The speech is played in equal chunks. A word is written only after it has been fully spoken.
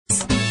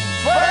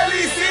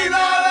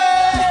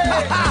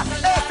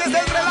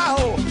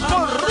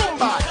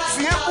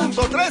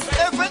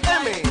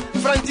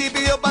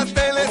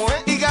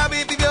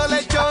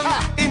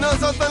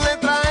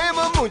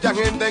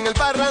el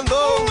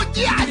parrandón.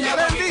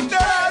 Vendiste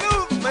la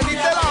luz, vendiste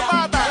la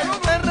pata.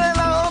 Me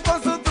relajo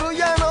con su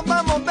trulla, nos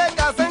vamos de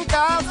casa en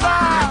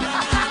casa.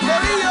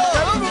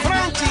 Saludos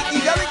Franchi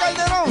y Gaby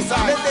Calderón.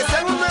 Les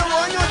desean un nuevo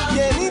año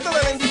llenito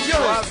de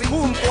bendiciones.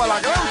 Junto a la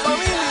gran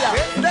familia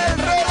del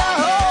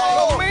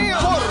relajo.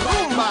 Por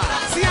Rumba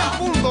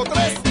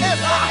 100.3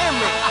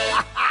 FM.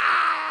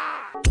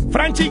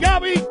 Franchi y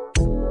Gaby.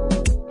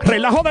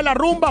 Relajo de la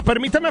rumba,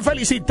 permíteme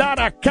felicitar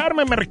a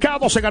Carmen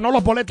Mercado, se ganó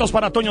los boletos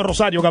para Toño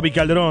Rosario, Gaby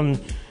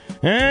Calderón.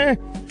 Oye,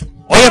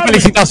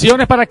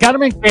 felicitaciones para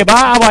Carmen, que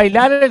va a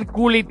bailar el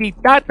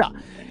culititata.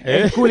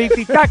 El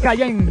culititaca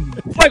allá en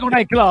Fuego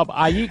Night Club,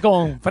 allí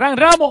con Fran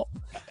Ramos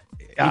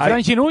y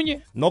Franchi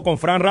Núñez. No, con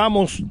Fran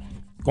Ramos.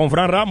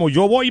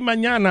 Yo voy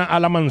mañana a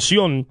la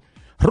mansión,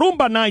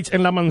 Rumba Nights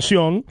en la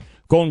mansión,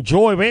 con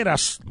Joe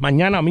Veras,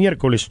 mañana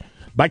miércoles.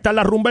 Va a estar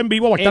la rumba en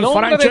vivo, va a estar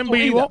Franchi en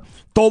vivo. Vida.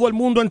 Todo el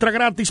mundo entra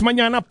gratis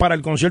mañana para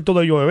el concierto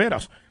de Joe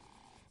Veras.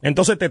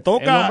 Entonces te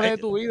toca... El hombre de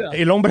tu vida.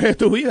 El hombre de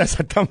tu vida,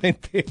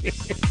 exactamente.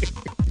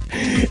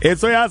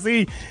 Eso es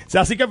así.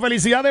 Así que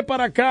felicidades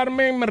para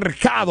Carmen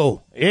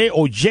Mercado,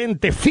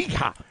 oyente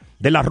fija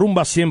de la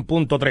rumba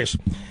 100.3.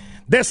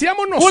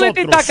 Decíamos nosotros...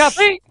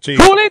 Sí.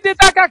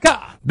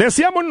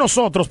 Decíamos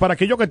nosotros, para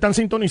aquellos que están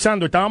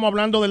sintonizando, estábamos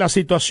hablando de la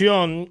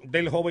situación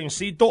del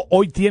jovencito,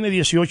 hoy tiene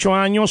 18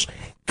 años,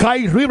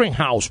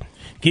 Rittenhouse,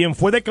 quien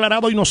fue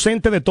declarado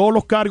inocente de todos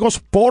los cargos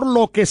por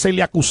lo que se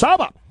le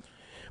acusaba.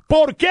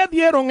 ¿Por qué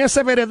dieron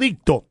ese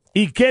veredicto?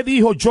 ¿Y qué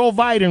dijo Joe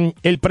Biden,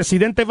 el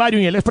presidente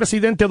Biden y el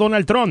expresidente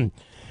Donald Trump?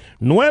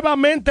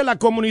 Nuevamente la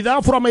comunidad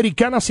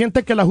afroamericana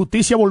siente que la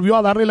justicia volvió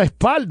a darle la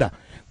espalda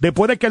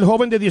después de que el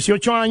joven de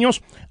 18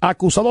 años,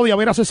 acusado de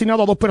haber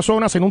asesinado a 2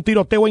 personas en un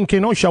tiroteo en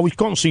Kenosha,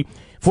 Wisconsin,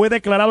 fue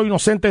declarado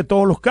inocente de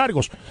todos los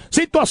cargos.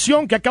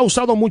 Situación que ha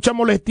causado mucha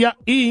molestia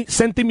y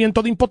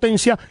sentimiento de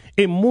impotencia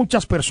en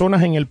muchas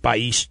personas en el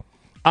país.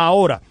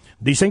 Ahora,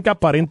 dicen que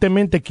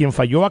aparentemente quien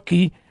falló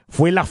aquí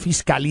fue la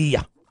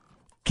fiscalía.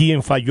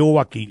 Quien falló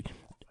aquí.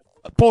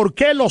 ¿Por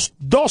qué los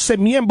 12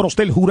 miembros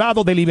del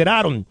jurado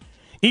deliberaron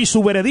y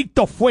su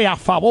veredicto fue a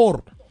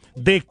favor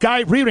de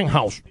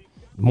Rittenhouse?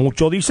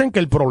 Muchos dicen que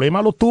el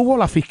problema lo tuvo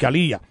la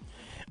fiscalía.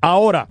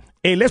 Ahora,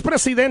 el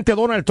expresidente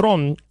Donald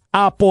Trump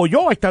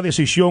apoyó esta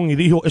decisión y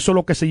dijo, eso es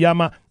lo que se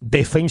llama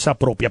defensa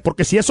propia.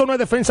 Porque si eso no es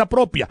defensa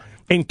propia,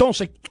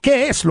 entonces,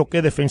 ¿qué es lo que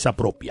es defensa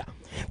propia?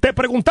 Te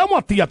preguntamos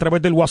a ti a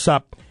través del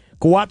WhatsApp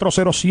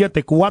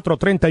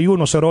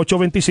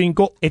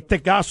 407-431-0825.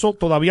 Este caso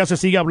todavía se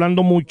sigue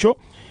hablando mucho.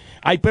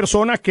 Hay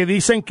personas que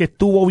dicen que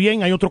estuvo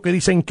bien, hay otros que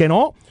dicen que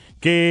no,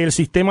 que el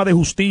sistema de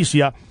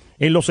justicia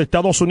en los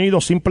Estados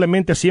Unidos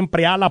simplemente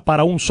siempre ala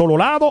para un solo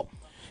lado.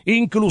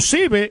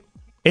 Inclusive,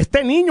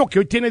 este niño que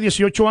hoy tiene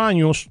 18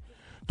 años,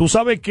 tú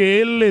sabes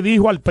que él le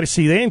dijo al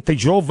presidente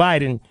Joe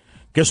Biden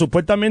que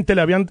supuestamente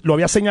lo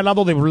había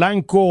señalado de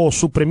blanco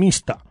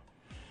supremista.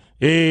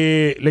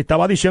 Le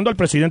estaba diciendo al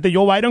presidente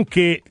Joe Biden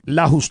que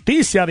la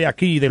justicia de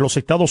aquí, de los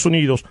Estados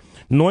Unidos,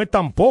 no es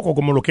tampoco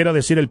como lo quiera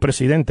decir el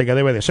presidente que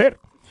debe de ser.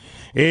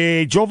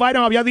 Joe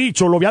Biden había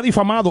dicho, lo había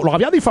difamado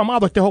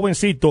a este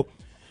jovencito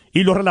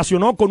y lo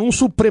relacionó con un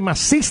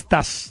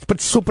supremacista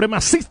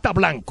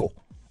blanco.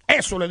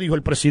 Eso le dijo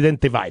el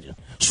presidente Biden,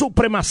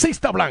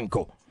 supremacista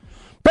blanco.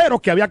 Pero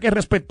que había que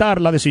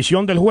respetar la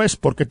decisión del juez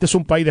porque este es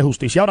un país de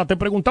justicia. Ahora te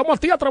preguntamos a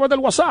ti a través del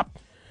WhatsApp,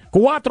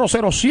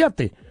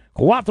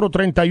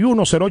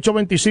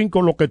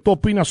 407-431-0825, lo que tú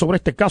opinas sobre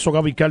este caso,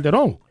 Gaby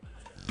Calderón.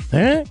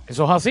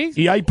 Eso es así.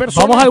 Y hay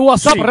personas... Vamos al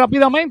WhatsApp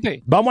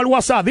rápidamente. Vamos al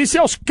WhatsApp. Dice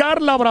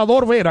Oscar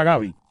Labrador Vera,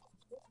 Gaby.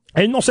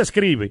 Él nos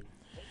escribe.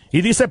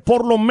 Y dice,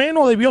 por lo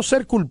menos debió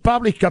ser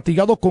culpable y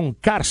castigado con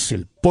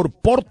cárcel por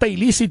porte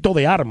ilícito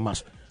de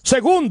armas.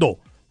 Segundo,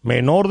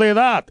 menor de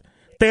edad.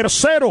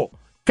 Tercero,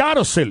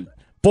 cárcel,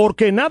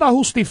 porque nada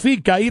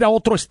justifica ir a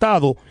otro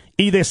estado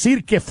y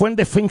decir que fue en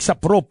defensa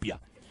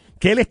propia,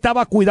 que él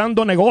estaba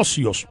cuidando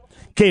negocios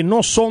que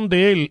no son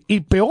de él.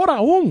 Y peor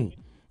aún,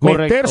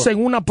 meterse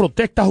en una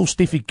protesta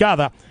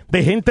justificada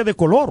de gente de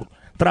color,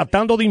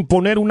 tratando de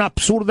imponer una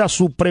absurda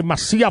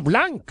supremacía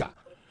blanca.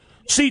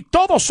 Si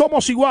todos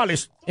somos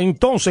iguales,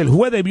 entonces el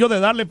juez debió de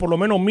darle por lo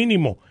menos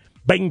mínimo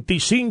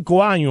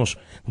 25 años,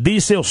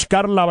 dice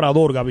Oscar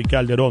Labrador, Gaby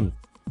Calderón.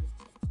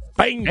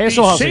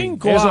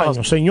 25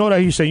 años,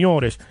 señoras y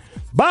señores.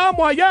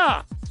 Vamos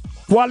allá.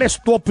 ¿Cuál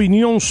es tu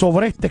opinión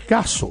sobre este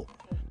caso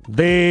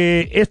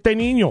de este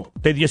niño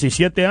de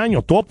 17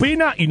 años? ¿Tú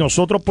opinas? Y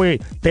nosotros pues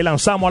te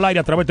lanzamos al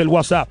aire a través del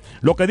WhatsApp.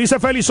 Lo que dice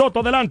Félix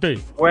Soto, adelante.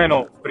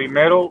 Bueno,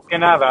 primero que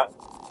nada,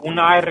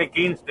 una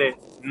AR-15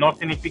 no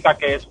significa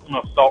que es un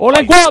assault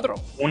 ¡Hola en cuatro!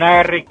 Una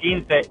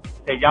AR-15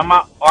 se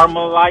llama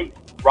Armalite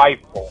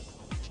Rifle.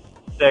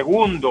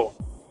 Segundo,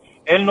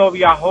 él no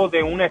viajó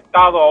de un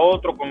estado a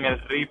otro con el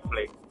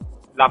rifle.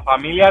 La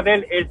familia de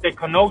él es de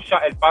Kenosha,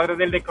 el padre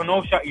de él de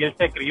Kenosha, y él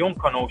se crió en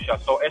Kenosha.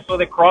 So, eso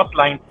de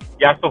Crossline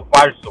ya eso es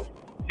falso.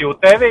 Si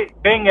ustedes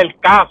ven el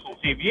caso,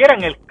 si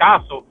vieran el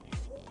caso,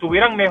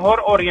 estuvieran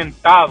mejor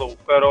orientados,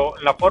 pero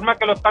la forma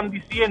que lo están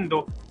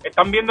diciendo,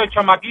 están viendo el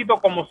chamaquito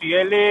como si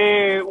él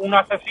es un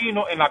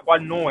asesino, en la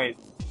cual no es.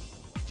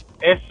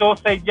 Eso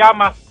se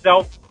llama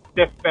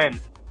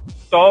self-defense.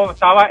 Todo,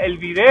 estaba el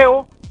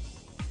video,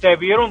 se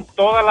vieron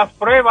todas las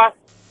pruebas,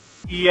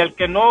 y el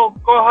que no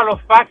coja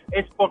los facts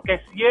es porque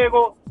es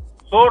ciego,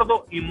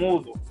 sordo y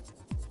mudo.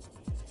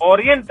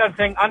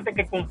 Oriéntense antes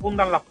que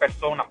confundan las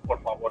personas,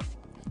 por favor.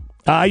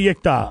 Ahí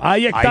está.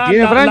 Ahí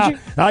tiene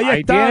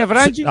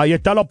Franchi. Ahí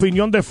está la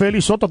opinión de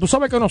Félix Soto. Tú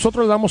sabes que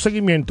nosotros le damos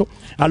seguimiento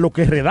a lo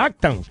que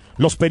redactan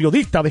los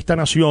periodistas de esta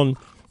nación,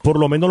 por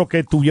lo menos lo que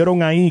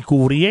estuvieron ahí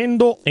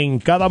cubriendo en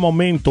cada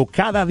momento,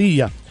 cada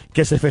día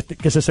que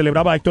se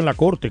celebraba esto en la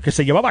corte, que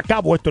se llevaba a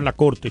cabo esto en la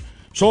corte,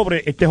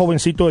 sobre este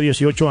jovencito de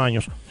 18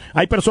 años.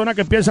 Hay personas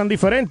que piensan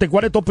diferente.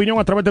 ¿Cuál es tu opinión?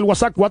 A través del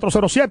WhatsApp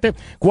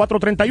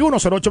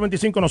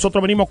 407-431-0825.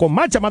 Nosotros venimos con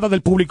más llamadas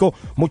del público,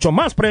 muchos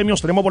más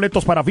premios. Tenemos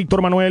boletos para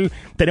Víctor Manuel,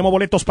 tenemos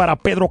boletos para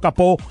Pedro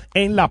Capó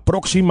en la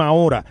próxima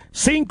hora.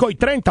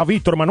 5:30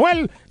 Víctor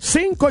Manuel,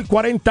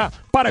 5:40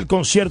 para el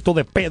concierto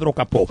de Pedro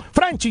Capó.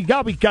 Franchi,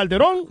 Gaby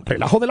Calderón,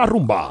 relajo de la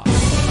rumba.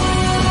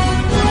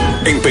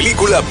 En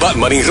película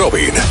Batman y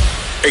Robin.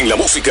 En la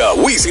música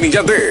Wisin y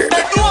Yandé.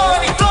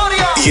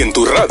 Y en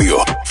tu radio,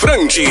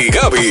 Franchi y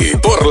Gaby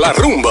por la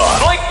rumba.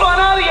 No hay para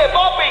nadie,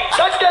 papi.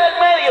 Salte del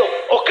medio,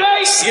 ¿ok?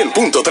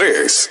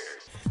 100.3.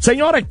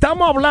 Señores,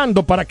 estamos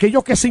hablando para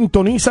aquellos que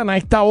sintonizan a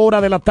esta hora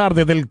de la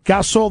tarde del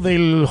caso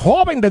del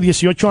joven de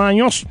 18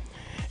 años,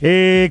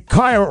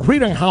 Kyle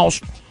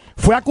Rittenhouse.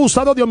 Fue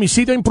acusado de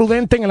homicidio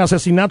imprudente en el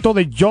asesinato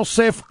de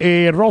Joseph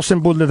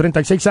Rosenbull, de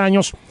 36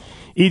 años,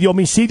 y de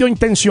homicidio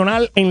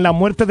intencional en la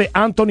muerte de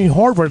Anthony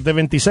Horvath, de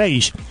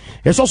 26.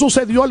 Eso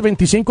sucedió el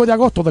 25 de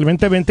agosto del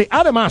 2020.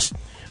 Además,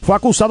 fue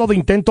acusado de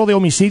intento de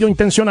homicidio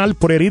intencional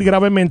por herir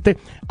gravemente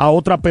a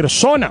otra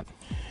persona.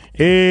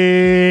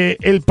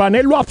 El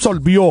panel lo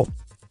absolvió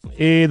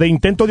de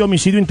intento de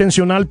homicidio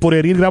intencional por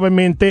herir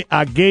gravemente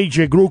a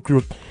Gage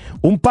Gruckert,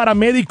 un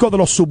paramédico de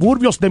los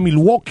suburbios de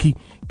Milwaukee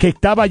que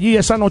estaba allí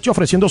esa noche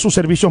ofreciendo sus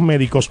servicios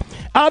médicos.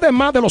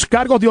 Además de los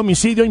cargos de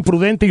homicidio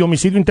imprudente y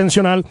homicidio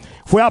intencional,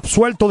 fue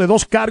absuelto de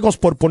 2 cargos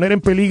por poner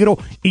en peligro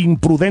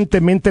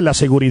imprudentemente la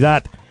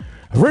seguridad.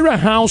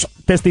 Rittenhouse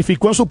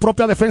testificó en su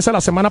propia defensa la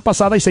semana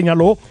pasada y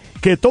señaló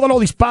que todos los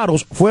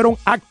disparos fueron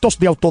actos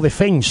de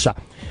autodefensa.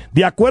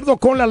 De acuerdo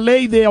con la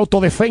ley de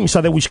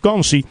autodefensa de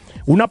Wisconsin,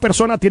 una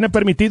persona tiene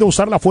permitido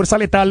usar la fuerza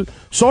letal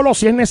solo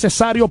si es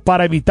necesario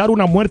para evitar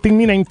una muerte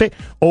inminente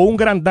o un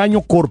gran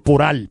daño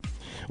corporal.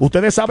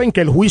 Ustedes saben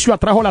que el juicio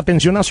atrajo la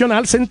atención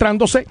nacional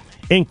centrándose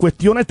en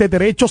cuestiones de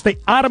derechos de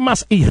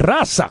armas y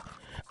raza.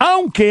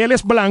 Aunque él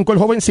es blanco, el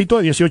jovencito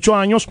de 18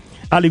 años,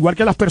 al igual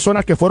que las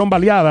personas que fueron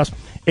baleadas,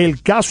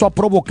 el caso ha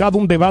provocado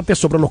un debate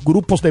sobre los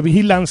grupos de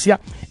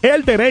vigilancia,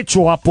 el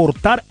derecho a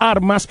portar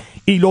armas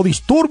y los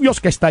disturbios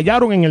que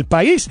estallaron en el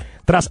país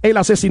tras el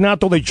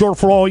asesinato de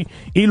George Floyd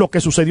y lo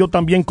que sucedió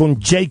también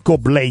con Jacob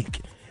Blake.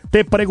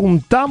 Te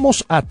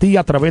preguntamos a ti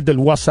a través del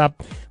WhatsApp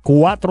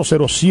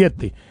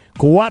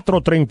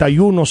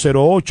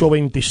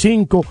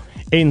 407-431-0825.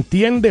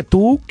 ¿Entiende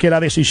tú que la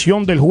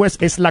decisión del juez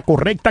es la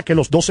correcta, que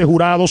los 12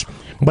 jurados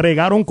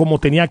bregaron como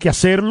tenía que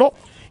hacerlo,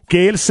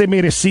 que él se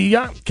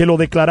merecía que lo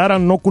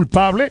declararan no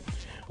culpable?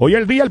 Hoy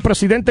el día el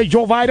presidente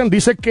Joe Biden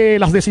dice que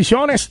las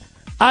decisiones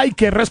hay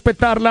que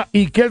respetarlas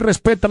y que él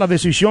respeta la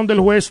decisión del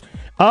juez,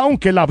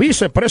 aunque la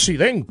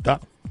vicepresidenta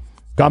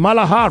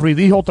Kamala Harris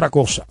dijo otra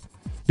cosa.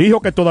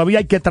 Dijo que todavía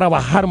hay que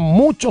trabajar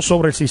mucho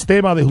sobre el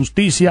sistema de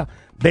justicia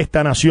de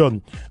esta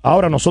nación.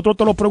 Ahora nosotros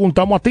te lo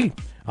preguntamos a ti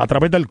a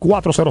través del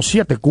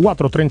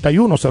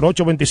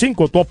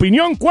 407-431-0825. Tu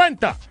opinión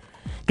cuenta.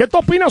 ¿Qué tú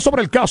opinas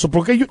sobre el caso?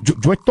 Porque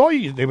yo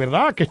estoy, de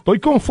verdad, que estoy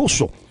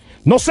confuso.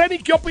 No sé ni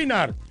qué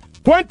opinar.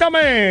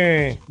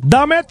 Cuéntame,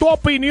 dame tu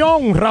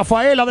opinión,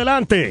 Rafael,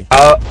 adelante.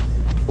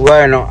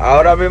 Bueno,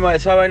 ahora mismo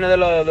esa vaina de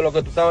lo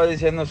que tú estabas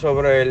diciendo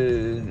sobre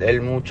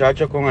el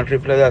muchacho con el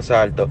rifle de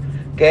asalto.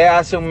 ¿Qué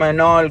hace un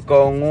menor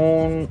con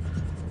un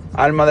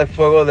arma de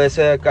fuego de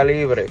ese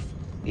calibre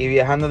y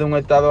viajando de un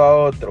estado a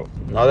otro?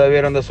 No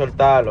debieron de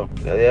soltarlo,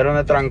 debieron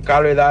de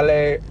trancarlo y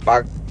darle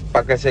para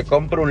que se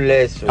compre un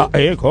leso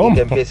y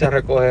que empiece a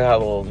recoger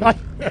jabón.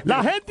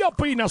 La gente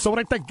opina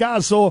sobre este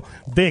caso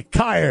de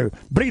Kyle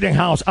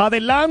Rittenhouse.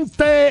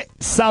 Adelante,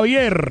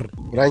 Xavier.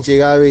 Franchi,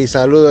 Gaby,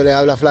 saludos, le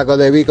habla Flaco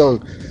de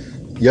Beacon.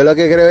 Yo lo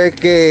que creo es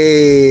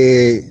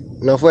que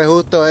no fue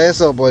justo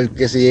eso,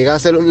 porque si llega a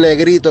ser un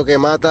negrito que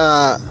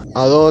mata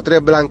a 2 o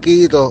 3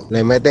 blanquitos,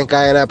 le meten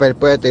cadena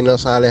perpetua y no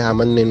sale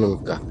jamás ni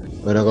nunca.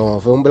 Pero como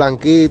fue un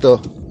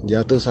blanquito,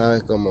 ya tú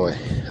sabes cómo es.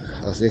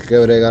 Así es que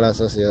brega la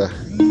sociedad,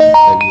 el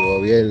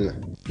gobierno.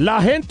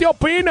 La gente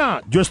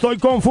opina, yo estoy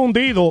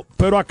confundido,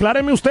 pero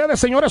aclárenme ustedes,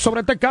 señores,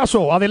 sobre este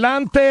caso.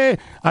 Adelante,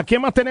 ¿a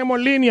quién más tenemos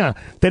en línea?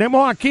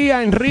 Tenemos aquí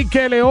a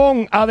Enrique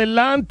León.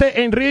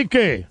 Adelante,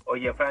 Enrique.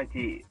 Oye,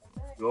 Franchi,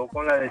 yo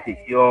con la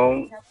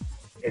decisión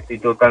estoy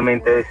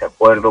totalmente de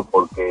desacuerdo,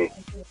 porque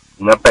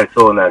una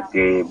persona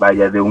que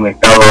vaya de un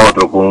estado a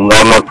otro con un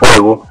arma de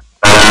fuego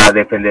para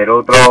defender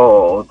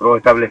otro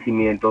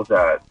establecimiento, o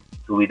sea,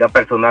 su vida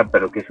personal,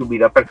 pero que su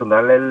vida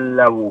personal él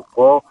la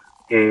buscó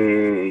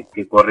que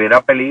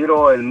corriera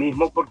peligro él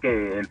mismo,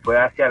 porque él fue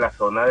hacia la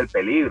zona del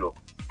peligro.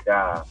 O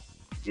sea,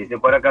 si él se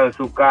fuera quedado en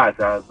su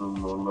casa,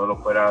 no le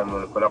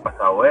fuera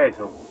pasado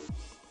eso.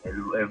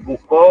 Él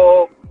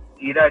buscó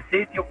ir al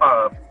sitio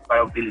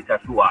para utilizar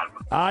su arma.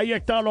 Ahí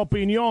está la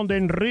opinión de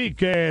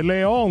Enrique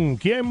León.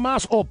 ¿Quién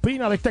más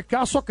opina de este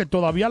caso que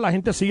todavía la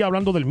gente sigue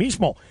hablando del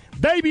mismo?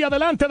 David,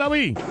 adelante,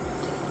 David.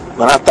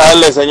 Buenas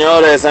tardes,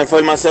 señores. Esa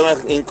información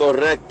es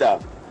incorrecta.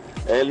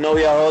 Él no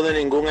viajó de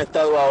ningún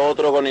estado a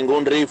otro con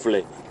ningún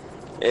rifle.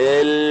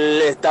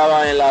 Él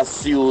estaba en la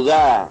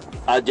ciudad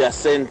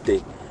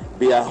adyacente.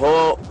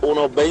 Viajó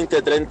unos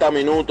 20, 30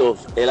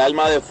 minutos. El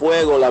arma de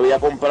fuego la había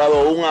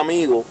comprado un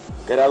amigo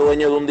que era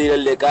dueño de un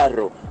dealer de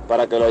carro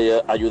para que lo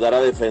ayudara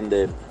a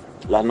defender.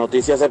 Las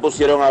noticias se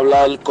pusieron a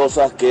hablar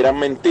cosas que eran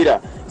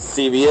mentiras.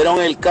 Si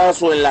vieron el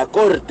caso en la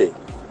corte,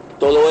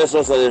 todo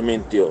eso se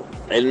desmintió.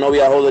 Él no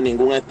viajó de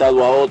ningún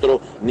estado a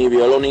otro, ni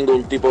violó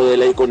ningún tipo de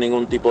ley con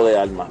ningún tipo de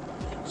arma.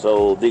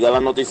 So, diga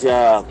las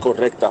noticias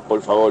correctas,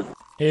 por favor.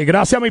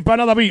 Gracias, mi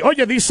pana David.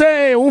 Oye,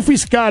 dice un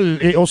fiscal,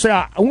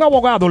 un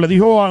abogado le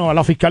dijo a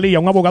la fiscalía,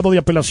 un abogado de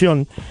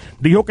apelación,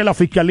 dijo que la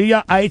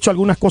fiscalía ha hecho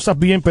algunas cosas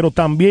bien, pero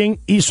también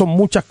hizo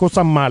muchas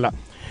cosas malas.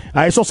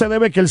 A eso se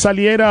debe que él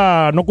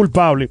saliera no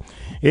culpable.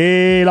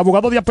 El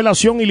abogado de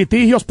apelación y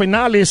litigios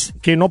penales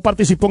que no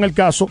participó en el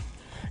caso,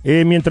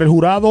 mientras el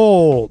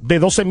jurado de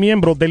 12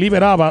 miembros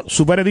deliberaba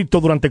su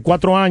veredicto durante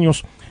 4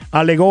 años,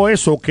 alegó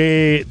eso,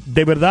 que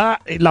de verdad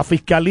la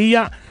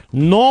fiscalía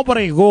no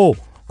bregó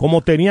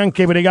como tenían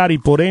que bregar y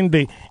por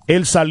ende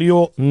él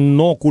salió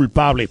no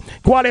culpable.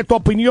 ¿Cuál es tu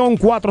opinión?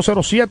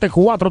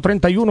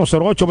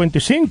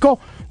 407-431-0825.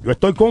 Yo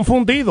estoy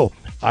confundido.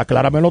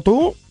 Acláramelo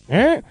tú.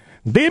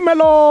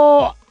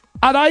 Dímelo,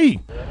 Adaí.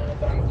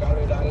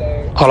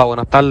 Hola,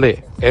 buenas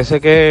tardes.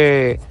 Ese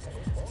que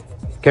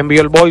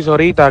envió el voice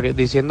ahorita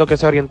diciendo que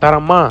se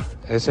orientaran más,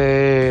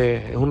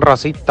 ese es un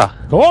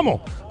racista.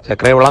 ¿Cómo? Se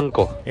cree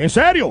blanco. ¿En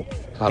serio?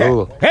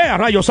 Saludos. A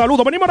rayos,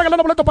 saludos. Venimos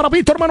regalando boletos para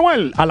Víctor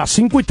Manuel a las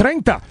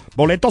 5:30.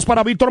 Boletos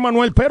para Víctor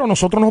Manuel, pero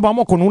nosotros nos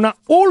vamos con una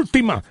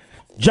última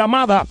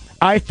llamada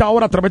a esta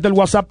hora a través del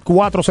WhatsApp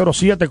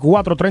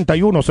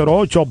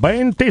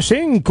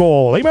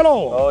 407-431-0825. Dímelo.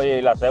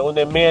 Oye, la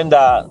segunda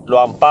enmienda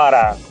lo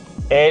ampara.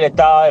 Él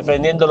estaba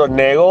defendiendo los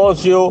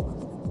negocios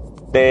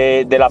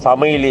de la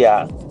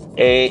familia.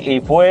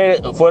 Y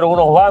fueron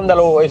unos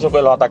vándalos esos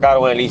que los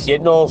atacaron a él. Y si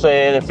él no se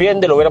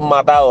defiende, lo hubieran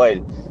matado a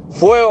él.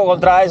 Fuego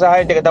contra esa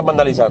gente que está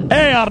vandalizando.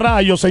 A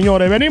rayos,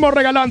 señores. Venimos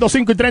regalando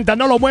 5:30.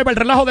 No lo mueva el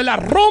relajo de la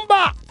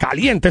rumba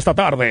caliente esta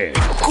tarde.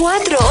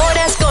 4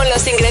 horas con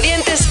los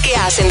ingredientes que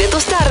hacen de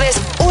tus tardes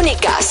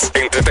únicas.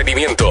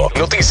 Entretenimiento,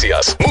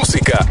 noticias,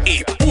 música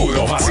y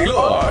puro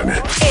vacilón.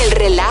 El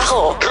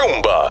relajo.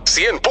 Rumba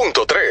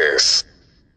 100.3.